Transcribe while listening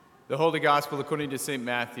The Holy Gospel according to St.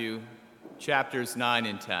 Matthew, chapters 9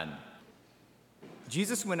 and 10.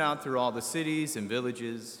 Jesus went out through all the cities and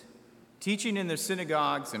villages, teaching in their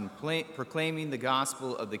synagogues and proclaiming the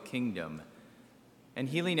gospel of the kingdom, and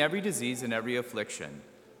healing every disease and every affliction.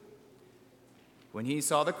 When he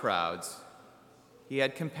saw the crowds, he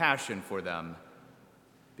had compassion for them,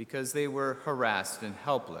 because they were harassed and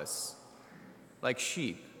helpless, like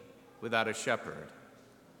sheep without a shepherd.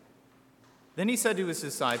 Then he said to his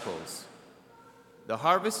disciples, "The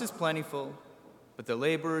harvest is plentiful, but the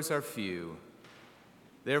laborers are few.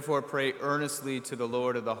 Therefore pray earnestly to the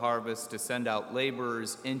Lord of the harvest to send out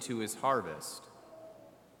laborers into his harvest."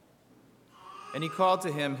 And he called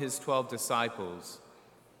to him his 12 disciples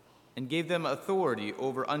and gave them authority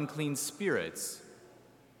over unclean spirits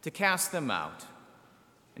to cast them out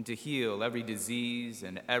and to heal every disease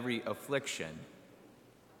and every affliction.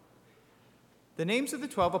 The names of the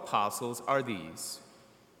 12 apostles are these.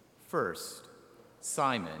 First,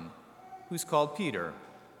 Simon, who's called Peter,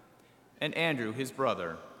 and Andrew, his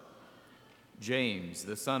brother, James,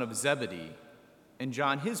 the son of Zebedee, and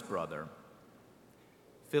John, his brother,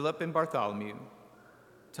 Philip and Bartholomew,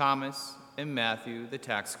 Thomas and Matthew, the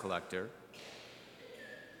tax collector,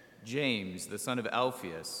 James, the son of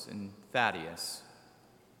Alphaeus and Thaddeus,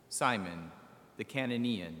 Simon, the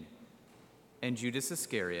Cananean, and Judas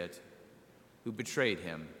Iscariot, who betrayed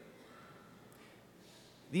him.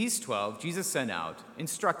 These 12 Jesus sent out,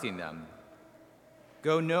 instructing them,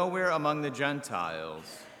 "Go nowhere among the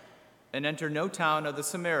Gentiles, and enter no town of the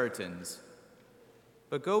Samaritans,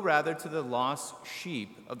 but go rather to the lost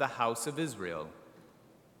sheep of the house of Israel,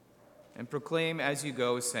 and proclaim as you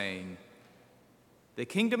go, saying, 'The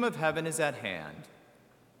kingdom of heaven is at hand.'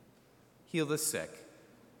 Heal the sick,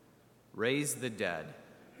 raise the dead,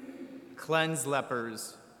 cleanse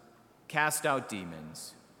lepers, cast out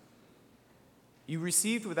demons. You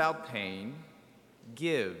received without pain,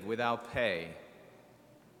 give without pay.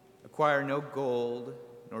 Acquire no gold,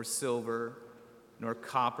 nor silver, nor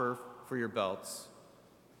copper for your belts,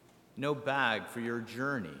 no bag for your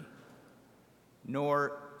journey,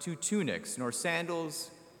 nor 2 tunics, nor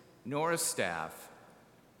sandals, nor a staff,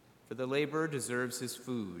 for the laborer deserves his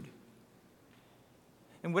food.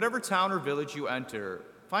 In whatever town or village you enter,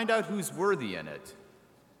 find out who's worthy in it,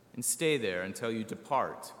 and stay there until you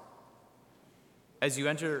depart. As you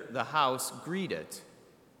enter the house, greet it,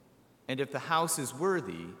 and if the house is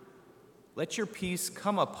worthy, let your peace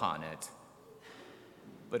come upon it.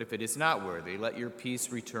 But if it is not worthy, let your peace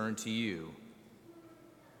return to you.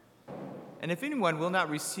 And if anyone will not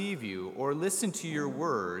receive you or listen to your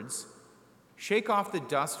words, shake off the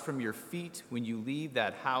dust from your feet when you leave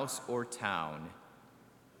that house or town.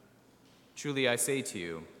 Truly I say to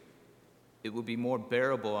you, it will be more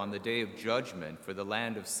bearable on the day of judgment for the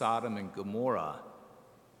land of Sodom and Gomorrah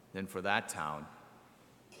than for that town.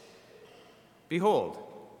 Behold,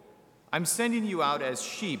 I'm sending you out as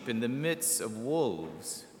sheep in the midst of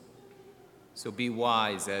wolves. So be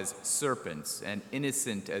wise as serpents and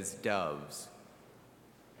innocent as doves.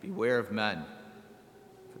 Beware of men,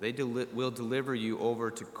 for they will deliver you over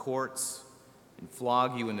to courts and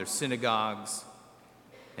flog you in their synagogues,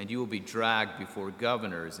 and you will be dragged before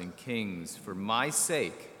governors and kings for my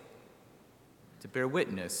sake, to bear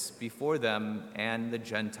witness before them and the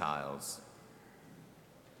Gentiles.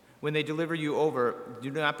 When they deliver you over, do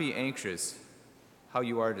not be anxious how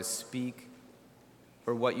you are to speak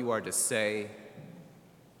or what you are to say,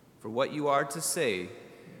 for what you are to say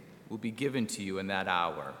will be given to you in that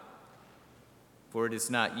hour. For it is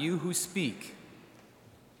not you who speak,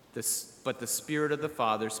 but the Spirit of the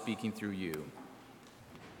Father speaking through you.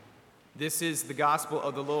 This is the gospel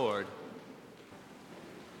of the Lord.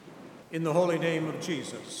 In the holy name of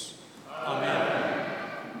Jesus. Amen.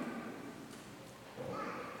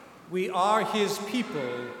 We are his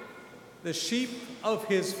people, the sheep of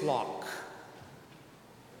his flock.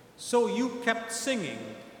 So you kept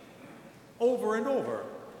singing over and over,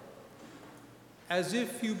 as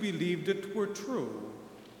if you believed it were true.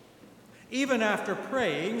 Even after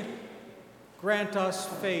praying, grant us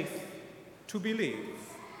faith to believe.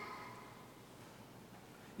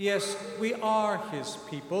 Yes, we are his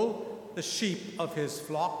people, the sheep of his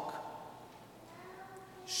flock.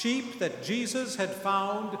 Sheep that Jesus had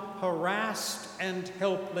found harassed and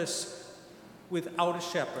helpless without a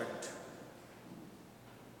shepherd,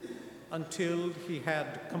 until he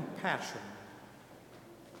had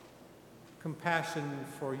compassion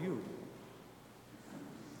for you.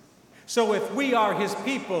 So if we are his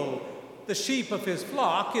people, the sheep of his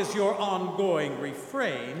flock is your ongoing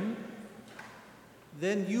refrain,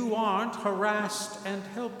 then you aren't harassed and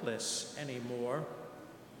helpless anymore.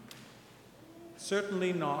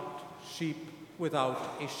 certainly not sheep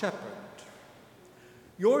without a shepherd.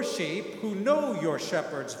 Your sheep who know your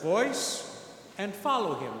shepherd's voice and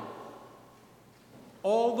follow him,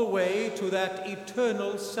 all the way to that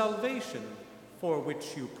eternal salvation for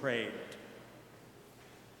which you prayed.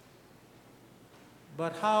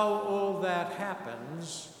 But how all that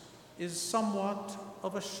happens is somewhat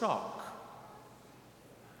of a shock,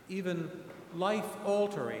 even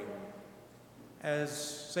life-altering, as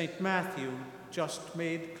St. Matthew just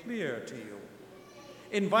made clear to you,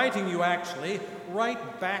 inviting you actually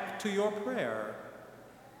right back to your prayer.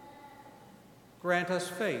 Grant us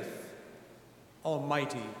faith,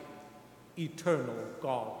 Almighty, eternal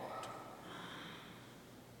God.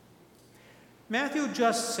 Matthew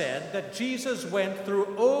just said that Jesus went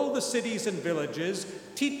through all the cities and villages,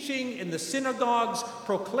 teaching in the synagogues,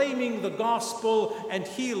 proclaiming the gospel, and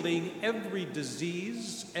healing every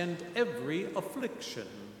disease and every affliction.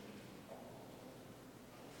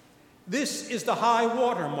 This is the high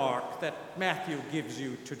water mark that Matthew gives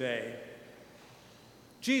you today.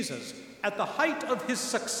 Jesus, at the height of his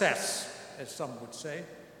success, as some would say,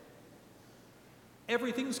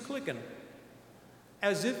 everything's clicking,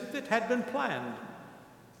 as if it had been planned,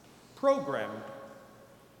 programmed.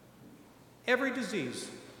 Every disease,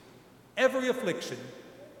 every affliction,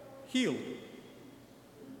 healed.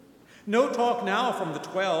 No talk now from the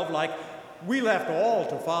 12 like, we left all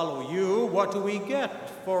to follow you. What do we get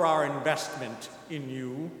for our investment in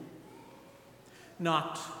you?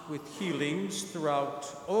 Not with healings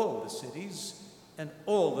throughout all the cities and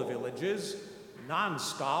all the villages,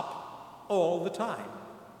 nonstop, all the time.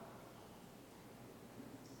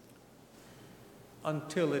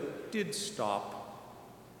 Until it did stop.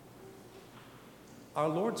 Our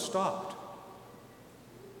Lord stopped.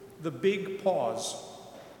 The big pause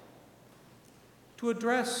to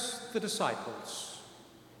address the disciples,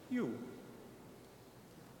 you.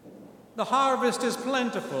 The harvest is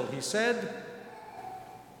plentiful, he said.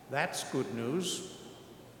 That's good news.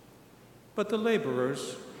 But the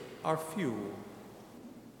laborers are few.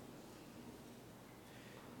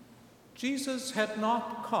 Jesus had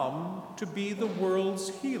not come to be the world's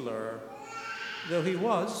healer, though he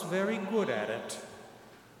was very good at it.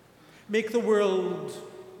 Make the world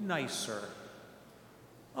nicer,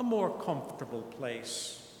 a more comfortable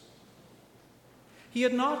place. He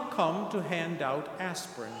had not come to hand out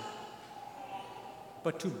aspirin,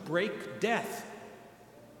 but to break death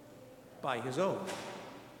by his own.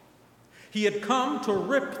 He had come to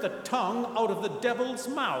rip the tongue out of the devil's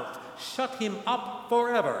mouth, shut him up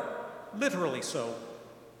forever. Literally so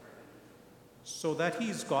that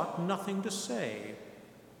he's got nothing to say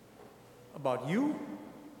about you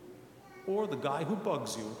or the guy who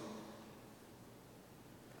bugs you.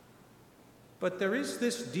 But there is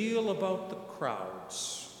this deal about the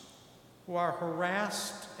crowds who are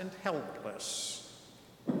harassed and helpless.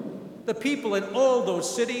 The people in all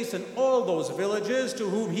those cities and all those villages to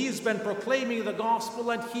whom he's been proclaiming the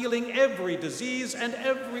gospel and healing every disease and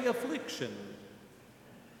every affliction.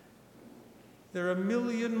 There are 1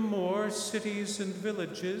 million more cities and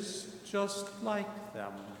villages just like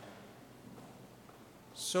them.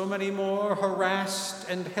 So many more harassed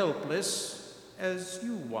and helpless as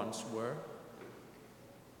you once were.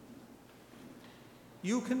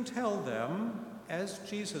 You can tell them, as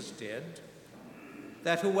Jesus did,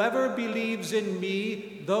 that whoever believes in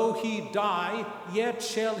me, though he die, yet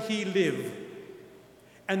shall he live,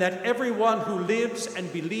 and that everyone who lives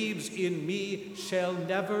and believes in me shall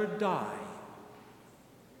never die.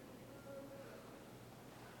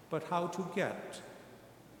 But how to get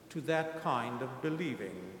to that kind of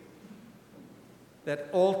believing that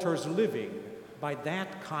alters living by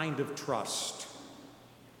that kind of trust,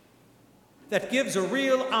 that gives a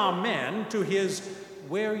real amen to his,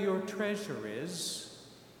 where your treasure is,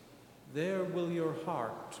 there will your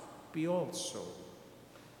heart be also.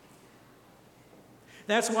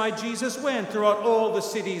 That's why Jesus went throughout all the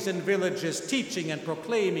cities and villages, teaching and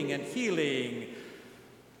proclaiming and healing.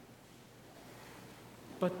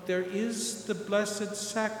 But there is the Blessed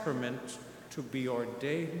Sacrament to be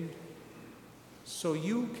ordained, so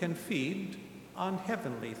you can feed on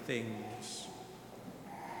heavenly things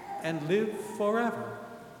and live forever.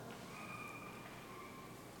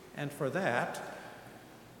 And for that,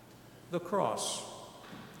 the cross,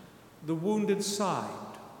 the wounded side,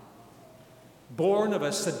 born of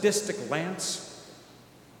a sadistic lance,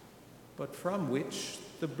 but from which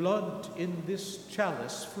the blood in this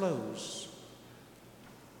chalice flows.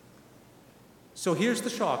 So here's the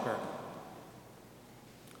shocker.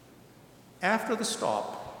 After the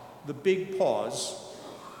stop, the big pause,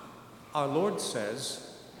 our Lord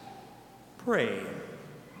says, pray.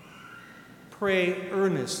 pray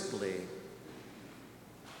earnestly.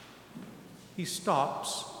 He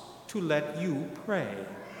stops to let you pray.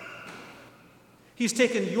 He's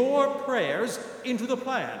taken your prayers into the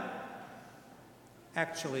plan.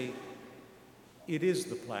 Actually, it is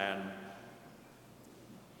the plan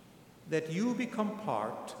that you become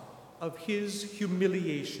part of his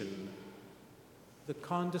humiliation, the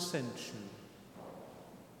condescension.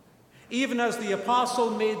 Even as the apostle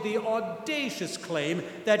made the audacious claim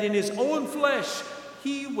that in his own flesh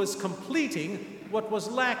he was completing what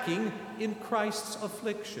was lacking in Christ's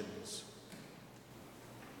afflictions.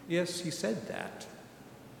 Yes, he said that.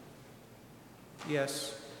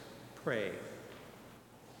 Yes, pray.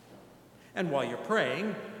 And while you're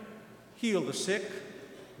praying, heal the sick,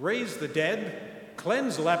 raise the dead,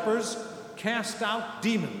 cleanse lepers, cast out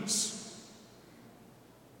demons.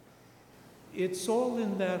 It's all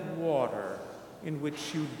in that water in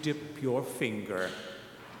which you dip your finger.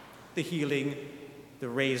 The healing, the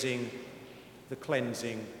raising, the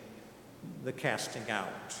cleansing, the casting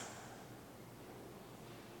out.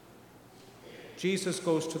 Jesus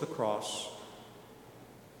goes to the cross.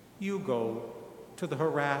 You go to the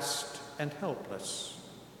harassed and helpless.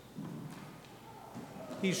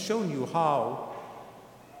 He's shown you how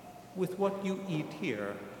with what you eat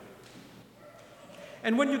here.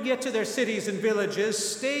 And when you get to their cities and villages,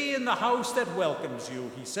 stay in the house that welcomes you,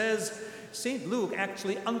 he says. St. Luke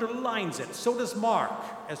actually underlines it. So does Mark,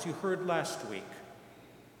 as you heard last week.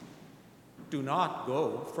 Do not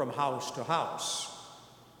go from house to house.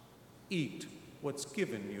 Eat what's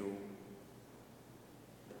given you.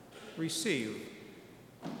 Receive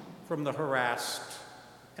from the harassed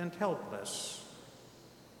and helpless.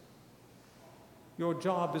 Your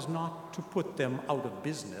job is not to put them out of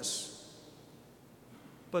business,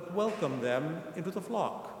 but welcome them into the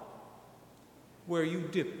flock, where you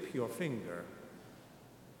dip your finger.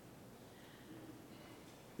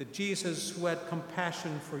 The Jesus who had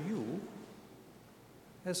compassion for you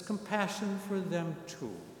has compassion for them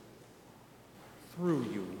too, through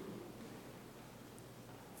you.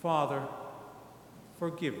 Father,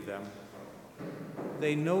 forgive them.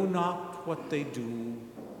 They know not what they do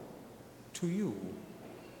to you.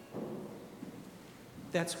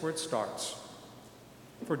 That's where it starts.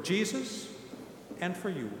 For Jesus and for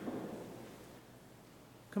you.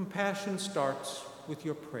 Compassion starts with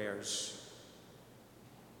your prayers.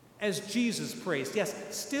 As Jesus prays, yes,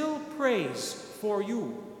 still prays for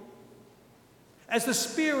you. As the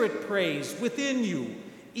Spirit prays within you,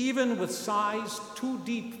 even with sighs too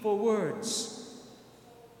deep for words.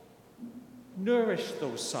 Nourish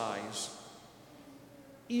those sighs,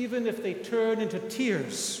 even if they turn into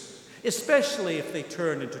tears, especially if they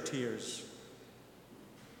turn into tears.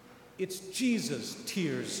 It's Jesus'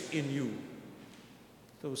 tears in you,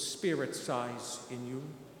 those Spirit sighs in you.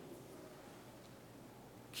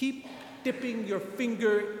 Keep dipping your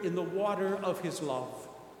finger in the water of his love,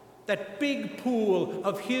 that big pool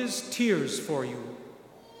of his tears for you.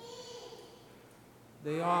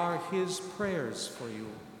 They are his prayers for you.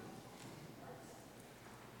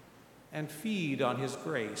 And feed on his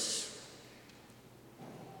grace.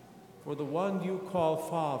 For the one you call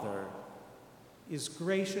Father is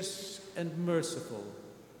gracious and merciful,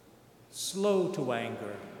 slow to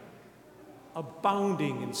anger,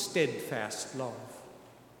 abounding in steadfast love.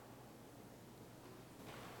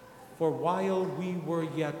 For while we were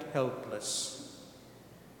yet helpless,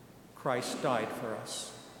 Christ died for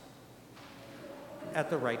us at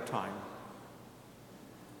the right time.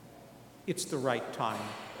 It's the right time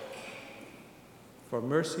for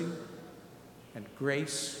mercy and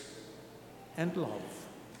grace and love.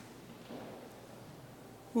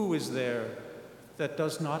 Who is there that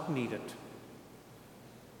does not need it?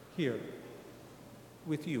 Here,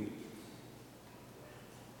 with you.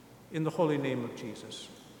 In the holy name of Jesus.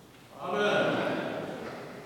 Amen.